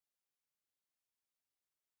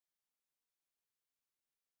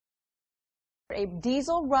A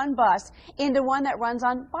diesel-run bus into one that runs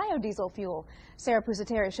on biodiesel fuel. Sarah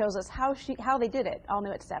Pusateri shows us how they did it. All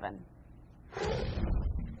new at 7.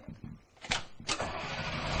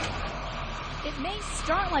 It may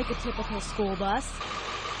start like a typical school bus,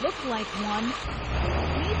 look like one,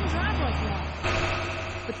 and even drive like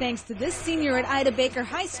one. But thanks to this senior at Ida Baker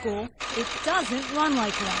High School, it doesn't run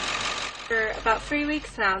like one. For about 3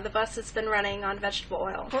 weeks now, the bus has been running on vegetable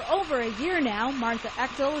oil. For over a year now, Martha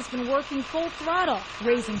Echtel has been working full throttle,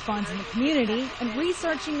 raising funds in the community and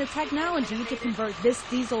researching the technology to convert this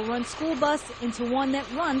diesel-run school bus into one that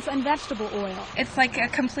runs on vegetable oil. It's like a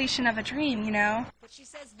completion of a dream, you know? But she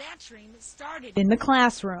says that dream started in the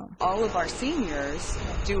classroom. All of our seniors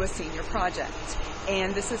do a senior project,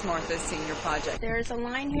 and this is Martha's senior project. There's a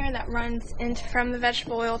line here that runs from the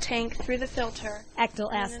vegetable oil tank through the filter.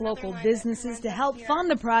 Echtel asked local businesses to help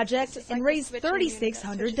fund the project and raise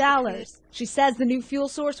 $3,600. She says the new fuel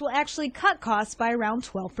source will actually cut costs by around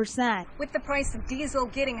 12%. With the price of diesel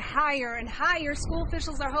getting higher and higher, school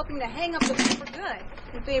officials are hoping to hang up the bill for good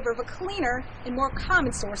in favor of a cleaner and more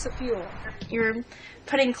common source of fuel. You're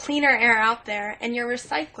putting cleaner air out there, and you're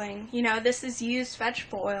recycling. You know, this is used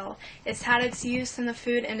vegetable oil. It's had its use in the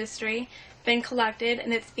food industry, been collected,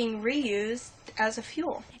 and it's being reused as a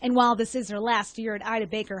fuel. And while this is her last year at Ida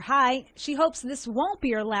Baker High, she hopes this won't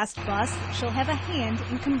be her last bus she'll have a hand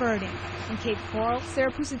in converting. In Cape Coral,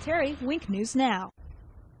 Sarah Pusateri, Wink News Now.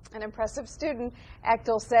 An impressive student.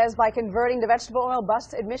 Echtel says by converting to vegetable oil,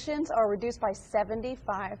 bus admissions are reduced by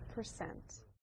 75%.